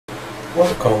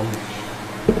Welcome.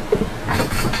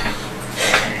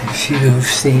 If you've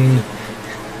seen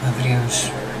my videos,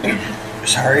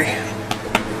 sorry.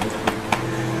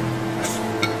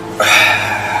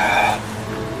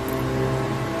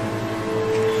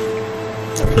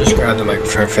 Just grab the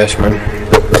microphone first, man.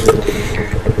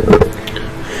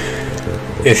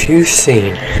 If you've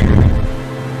seen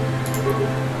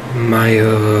my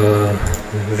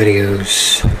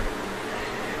videos,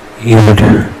 you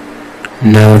would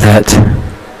know that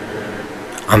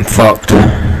I'm fucked.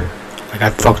 I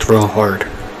got fucked real hard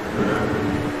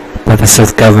by the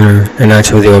Sith governor and Knights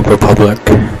of the Old Republic.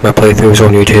 My playthrough is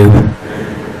on YouTube.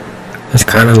 It's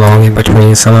kind of long in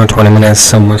between. Some are 20 minutes,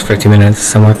 some was 50 minutes,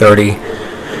 some are 30.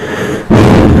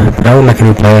 But I will make a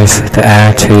new playlist to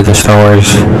add to the Star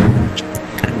Wars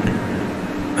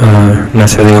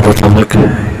Knights of the Old Republic,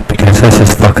 because this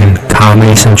is fucking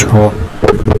Comedy Central.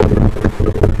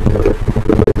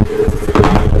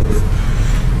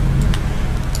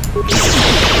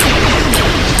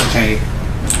 Okay.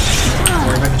 Don't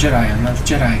worry about the Jedi, I'm not the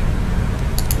Jedi.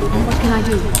 What can I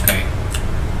do? Okay.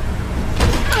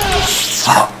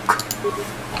 Fuck!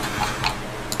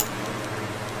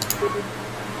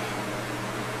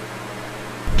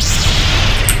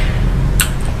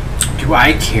 Do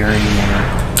I care anymore?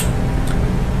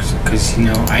 Because, you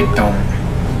know, I don't.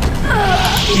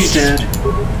 He's dead.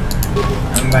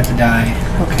 I'm about to die.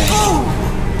 Okay.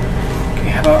 Okay,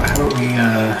 how about we,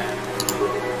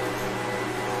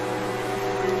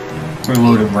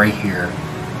 reload him right here.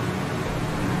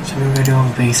 So we're gonna do all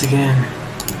the base again.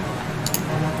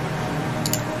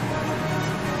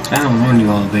 I don't want to do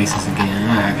all the bases again.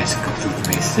 I guess I could do the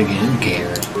bases again. Who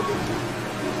cares?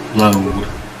 Load.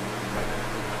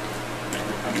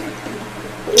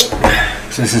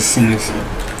 So this seems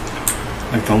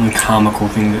like the only comical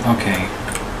thing that, okay.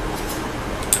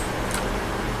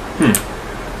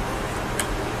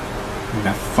 We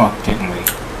got fucked, didn't we?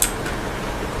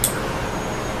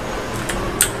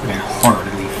 We got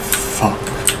hardly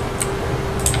fucked.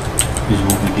 Is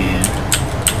what we did.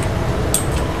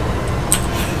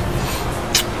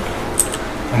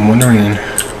 I'm wondering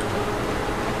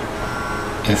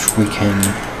if we can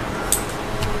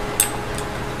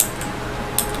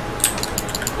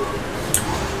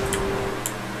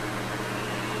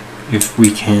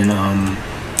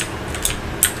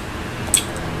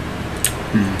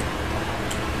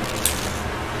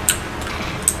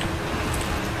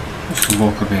what's the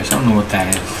Volker base? I don't know what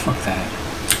that is. Fuck that.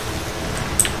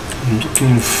 I'm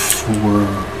looking for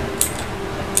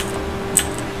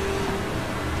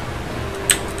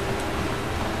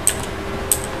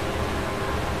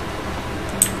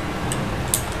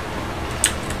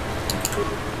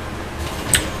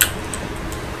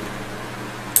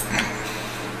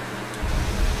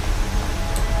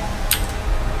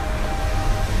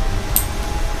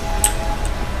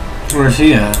where's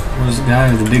he at? Where's the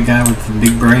guy, the big guy with the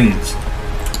big brains?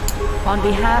 On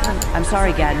behalf of... I'm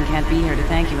sorry Gadden can't be here to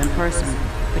thank you in person,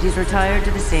 but he's retired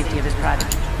to the safety of his private...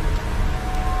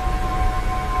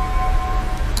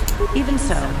 Even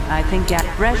so, I think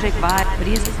Brezhik vibe, but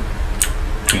he's...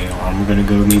 Okay, well, I'm gonna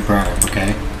go meet Brian,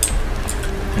 okay?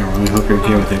 And I really hope you're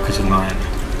okay with it, because of mine.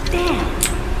 Damn.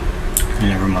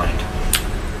 Never mind.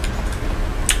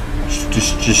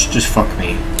 Just fuck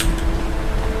me.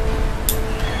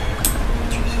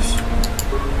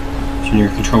 In your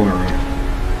controller room.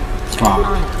 It's locked.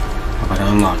 How about I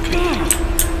unlock it?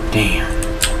 Damn.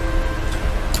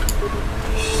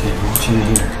 What's in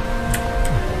here?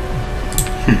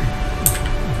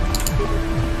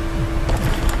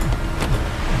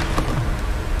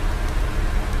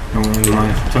 No one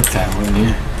might have took that, wouldn't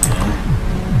you?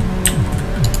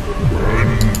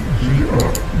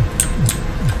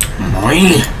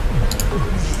 Mine?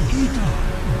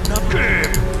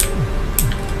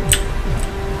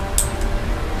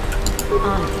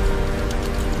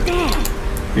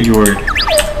 Read your word.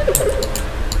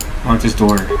 Lock this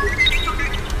door.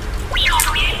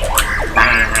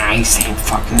 He's saying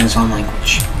fucking his own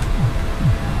language.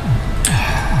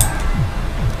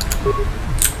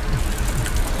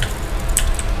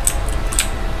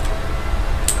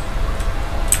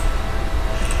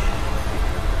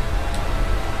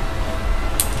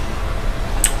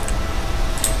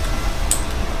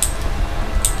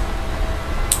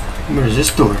 Where's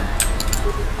this door?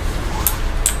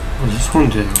 What does this one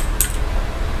do?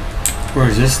 Where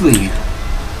does this lead?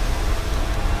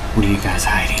 What are you guys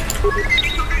hiding?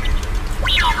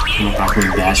 Can you back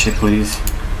and bash it, please?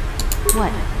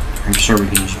 What? I'm sure we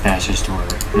can just bash this door.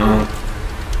 No?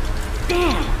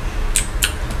 Damn.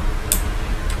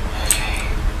 Okay.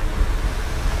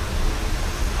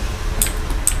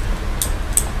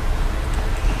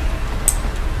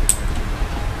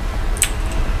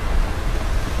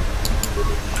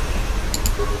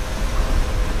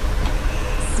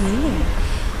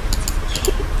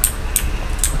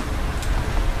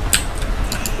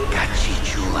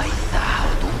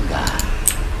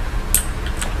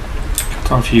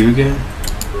 Talk to you again?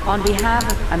 On behalf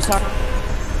of... I'm sorry.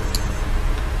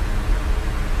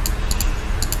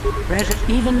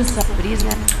 Even somebody is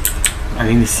not... I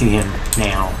need to see him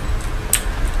now.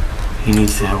 He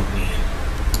needs to help me.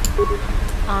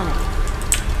 On it.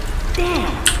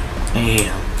 Damn.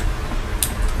 Damn.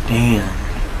 Damn.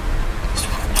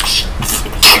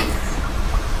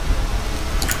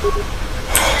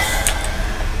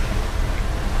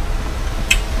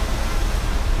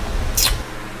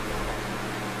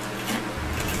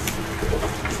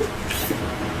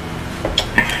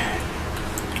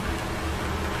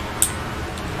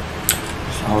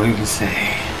 That's all we can say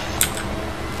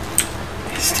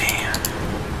is damn.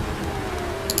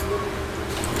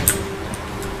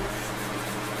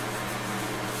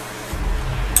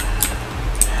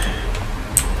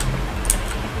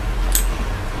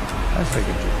 I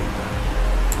figured you'd be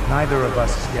done. Neither of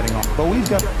us is getting off. But we've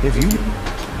got... If you...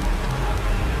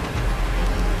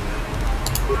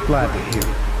 Glad to hear it.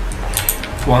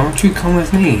 Why don't you come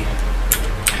with me?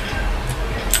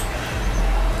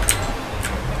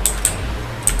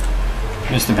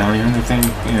 Just the bounty hunter thing?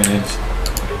 Here it is.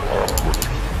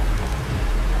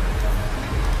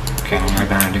 Okay, I'm not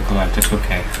bound to collect. It's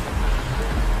okay.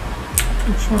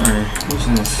 I'm sorry. What's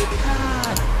this?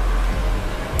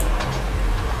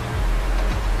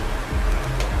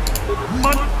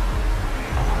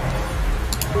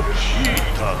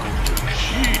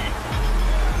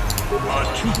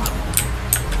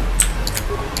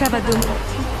 Cavadum.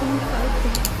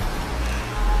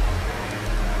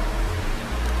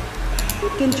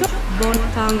 Kencho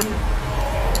Bontang.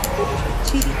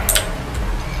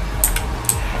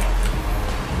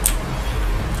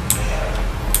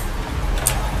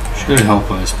 Should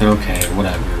help us, but okay,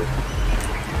 whatever.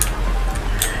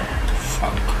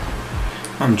 Fuck.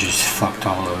 I'm just fucked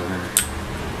all over.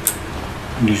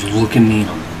 You just look at me and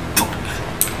I'm fucked.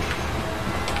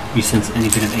 You sense any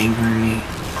bit of anger in me?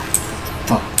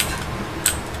 Fucked.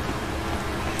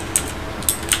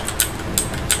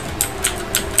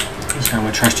 I'm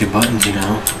gonna trust your buttons, you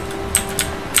know.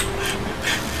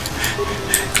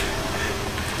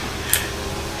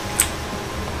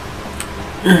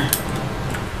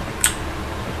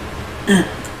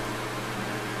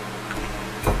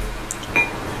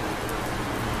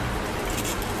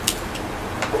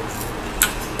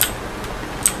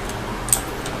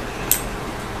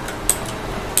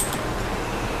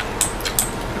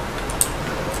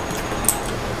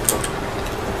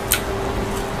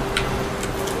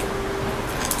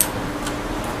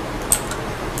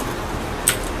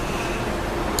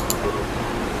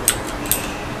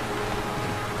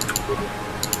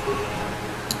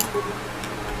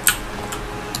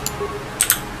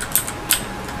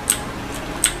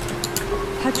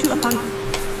 Hachu upang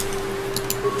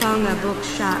Fanga book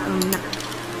shot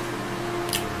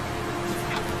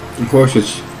Of course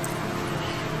it's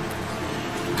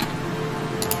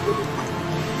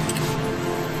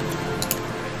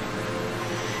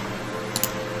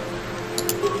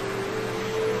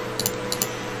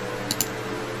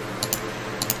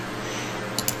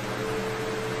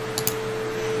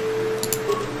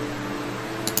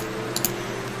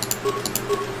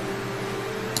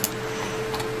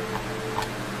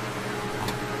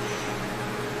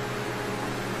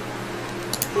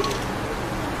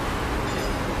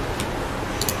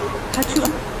Hachu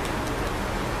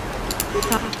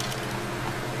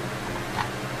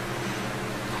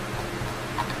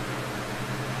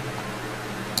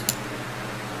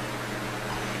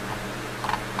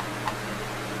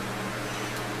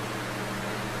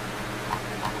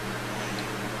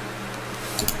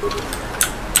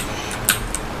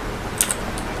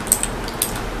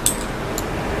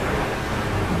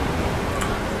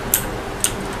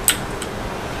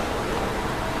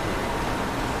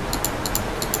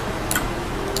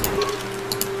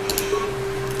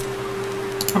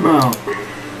How about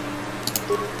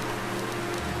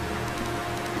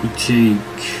we take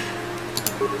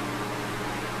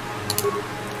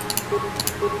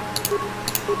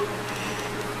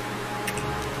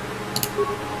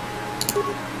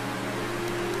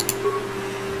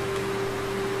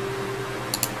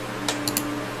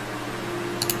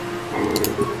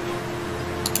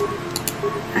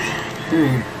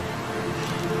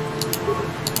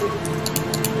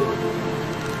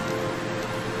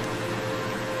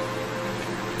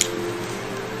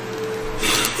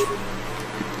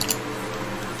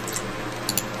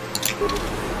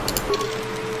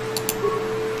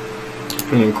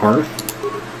and Karth.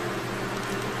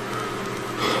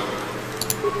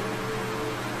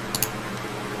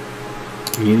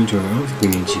 You need to, I don't think we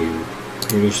need you.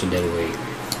 You're just a dead weight.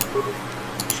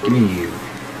 Just give me you.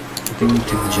 I think we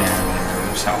took the jab on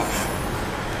himself.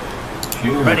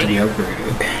 You're not pretty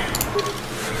upgraded.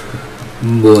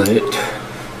 But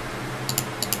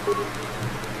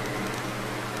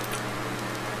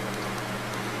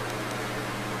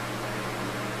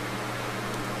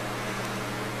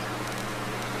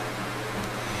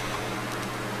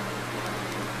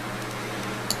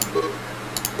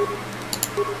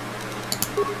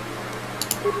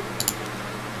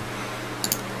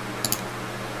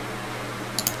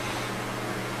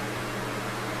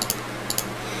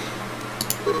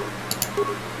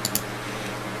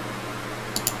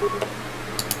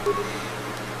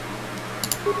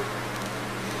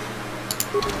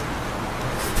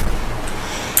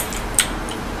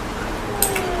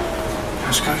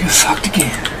let's go get fucked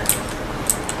again.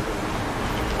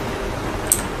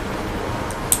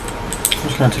 I'm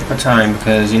just gonna take my time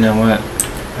because you know what?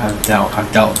 I've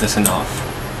dealt with this enough.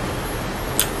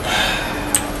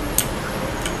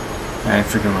 I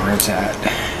forget where it's at.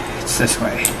 It's this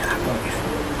way, I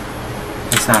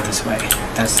believe. It's not this way.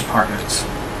 That's the apartments.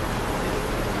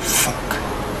 Fuck.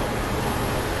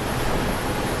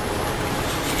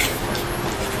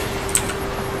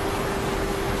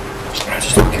 I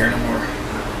just don't care anymore.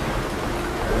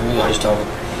 I just don't.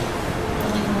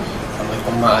 I'm like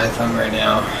on my iPhone right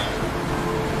now.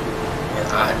 And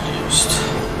I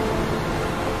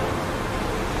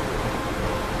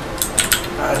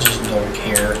just don't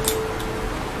care.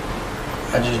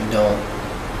 I just don't.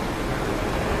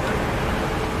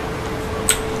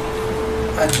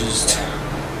 I just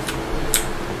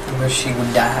wish he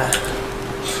would die.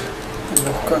 I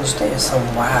don't understand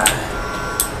some why.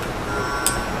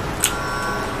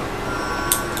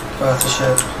 Go off the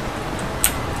ship.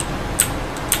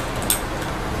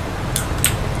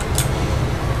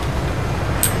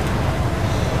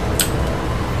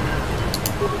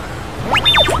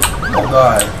 Oh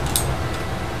god.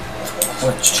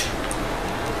 Glitched.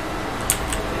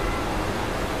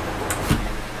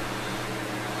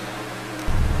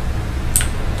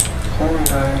 Hold on,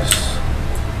 guys.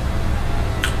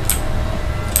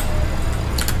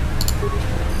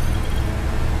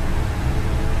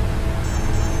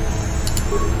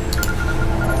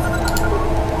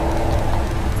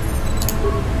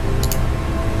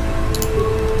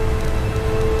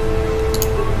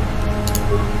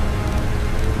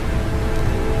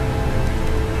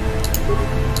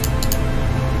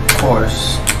 Of course.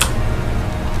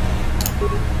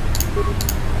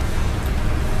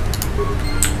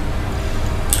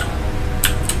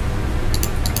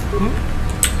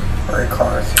 Alright,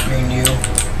 Carth, me and you.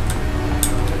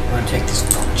 I'm gonna take this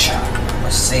book chop. I'm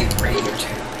gonna save right here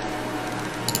too.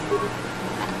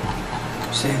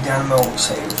 Save down my old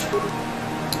save.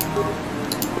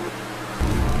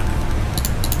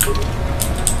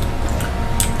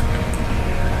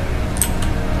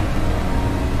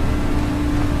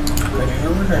 But you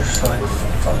were just like,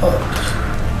 fuck.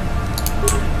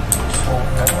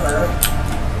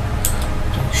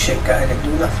 So, shit guy to do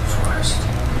nothing for us.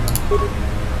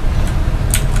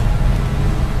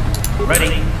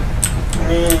 Ready?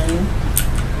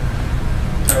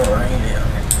 Alright now.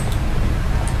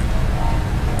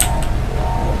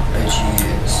 Oh, bitch he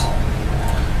is.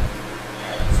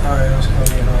 Fine, let's go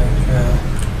get like,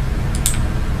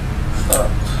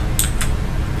 fucked.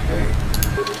 Okay.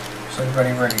 Is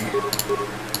everybody ready?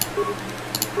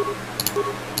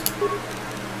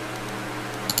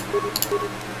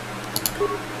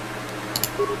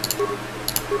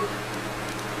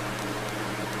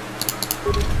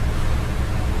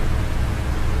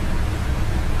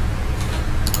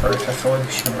 First, I feel like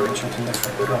we should reach something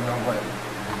different. I don't know what.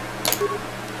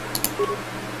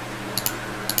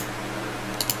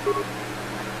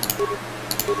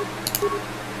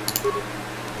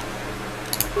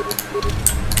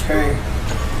 Okay.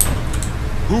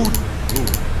 Good.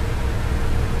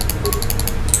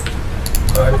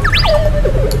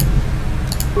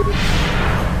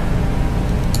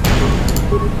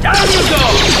 Down you go!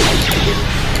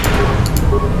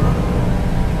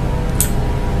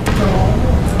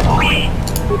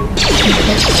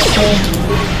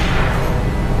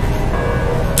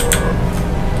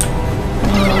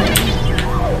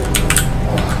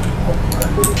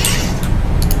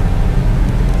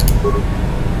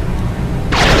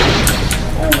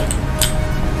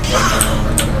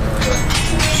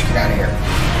 Just get out of here.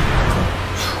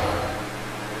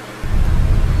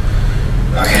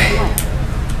 Okay.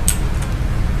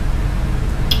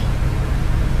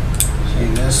 See,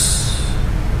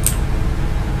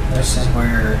 this is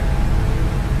where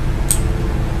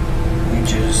we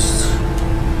just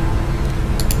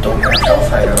don't have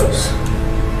health items.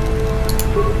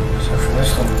 So for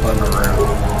this little bugger around.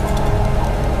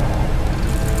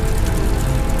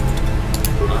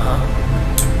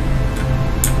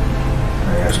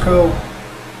 go.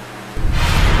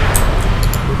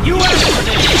 You asked for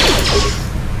this!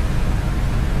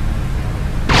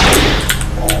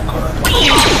 Oh god.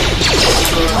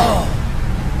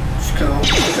 Let's go.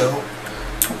 Let's go.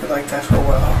 I'll be like that for a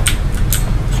while.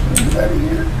 Let's get out of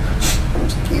here. I'm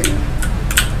scared.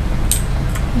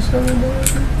 There's something there.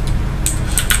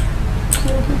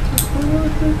 Can't get this one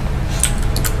working.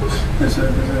 There's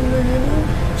everything in it.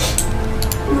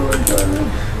 No, I got it.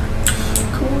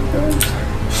 Cool, guys.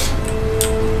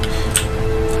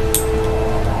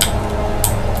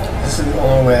 This is the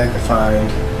only way I could find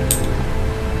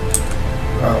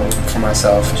for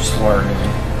myself, just learning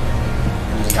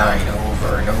and just dying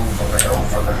over and over and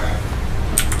over.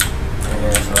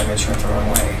 And if I get shot the wrong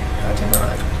way, I did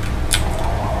not.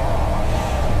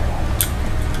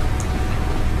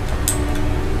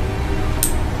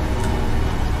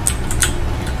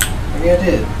 Maybe I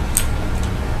did.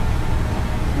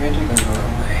 Maybe I did go the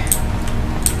wrong way.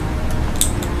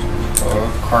 Oh,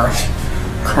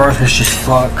 Carth is just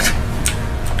fucked.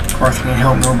 Carth can't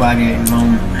help nobody at the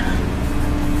moment.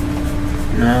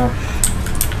 No.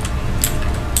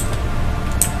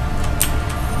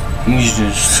 He's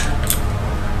just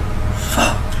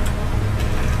fucked.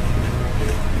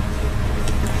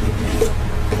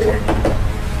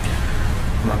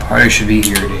 My party should be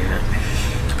here, damn it.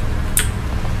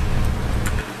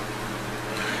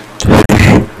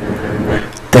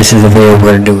 This is the video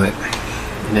we're gonna do it.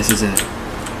 And this is it.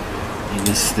 And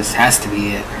this has to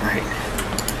be it, right?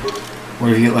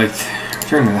 What if you like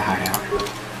return to the hideout?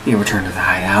 Yeah, return to the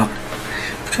hideout.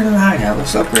 Return to the hideout.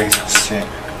 Let's upgrade some shit.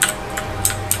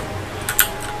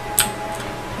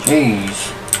 Jeez.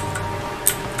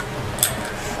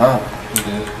 Fuck,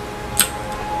 dude.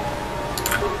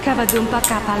 Kavadumpa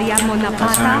kapalian mo na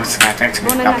pata.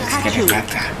 Mo na nakachu.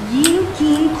 Yin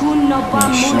king kun no ba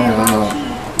mo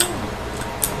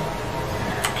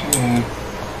Okay.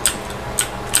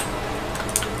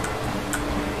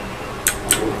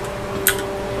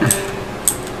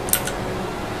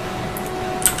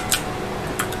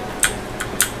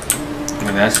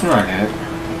 But that's not it.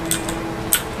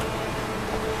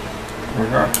 We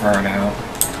got hard out.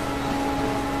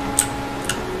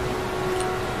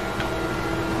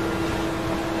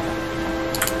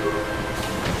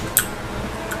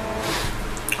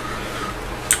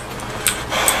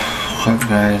 Look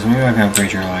guys, maybe I can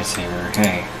upgrade your lightsaber.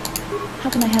 Hey. How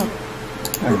can I help?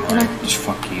 Never mind. Just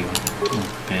fuck you, little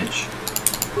bitch.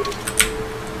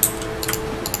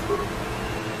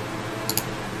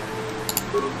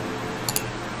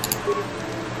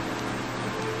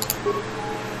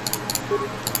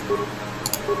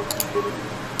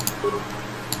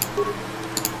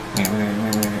 Wait.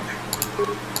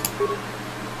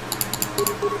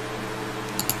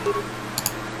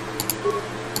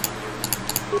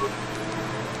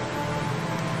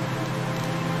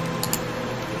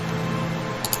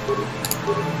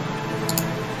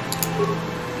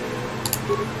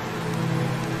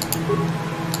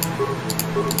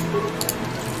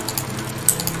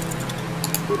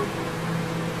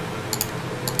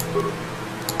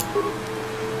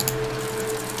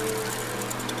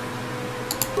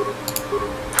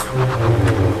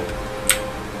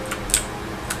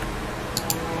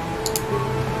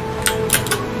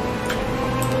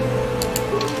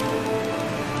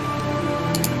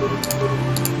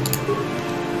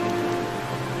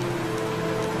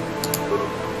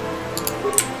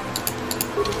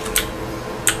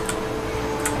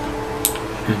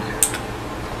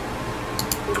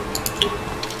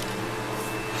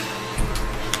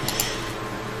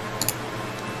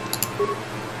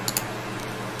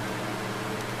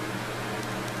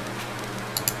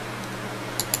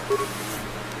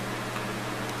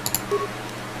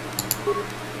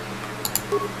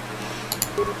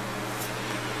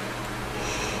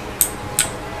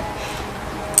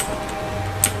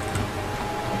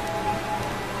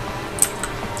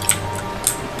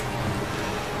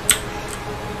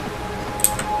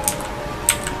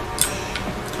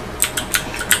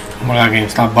 Oh my god, game,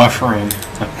 stop buffering.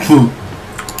 It's like poop.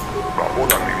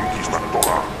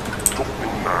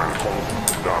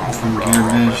 From gear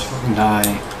bitch, fucking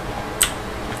die.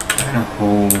 In a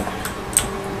hole.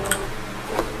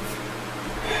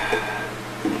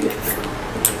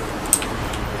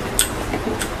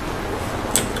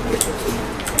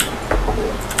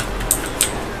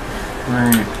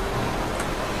 Alright.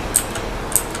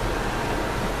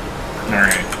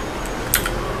 Alright.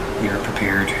 We are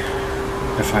prepared to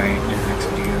fight in the next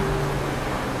video.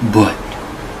 But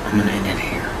I'm gonna end it here.